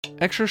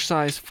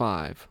Exercise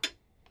 5.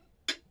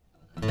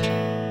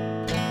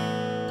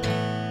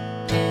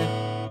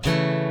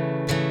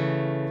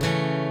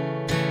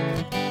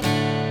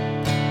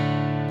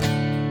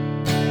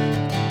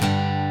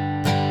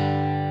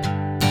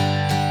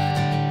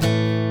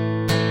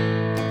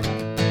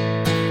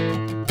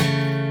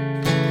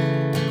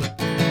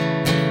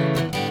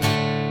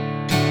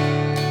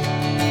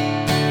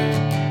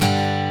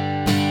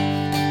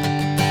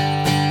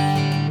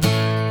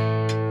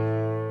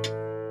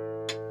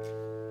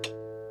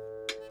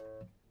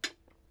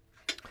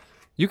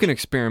 You can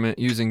experiment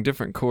using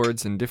different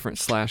chords and different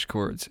slash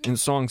chords in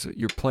songs that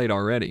you've played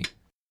already.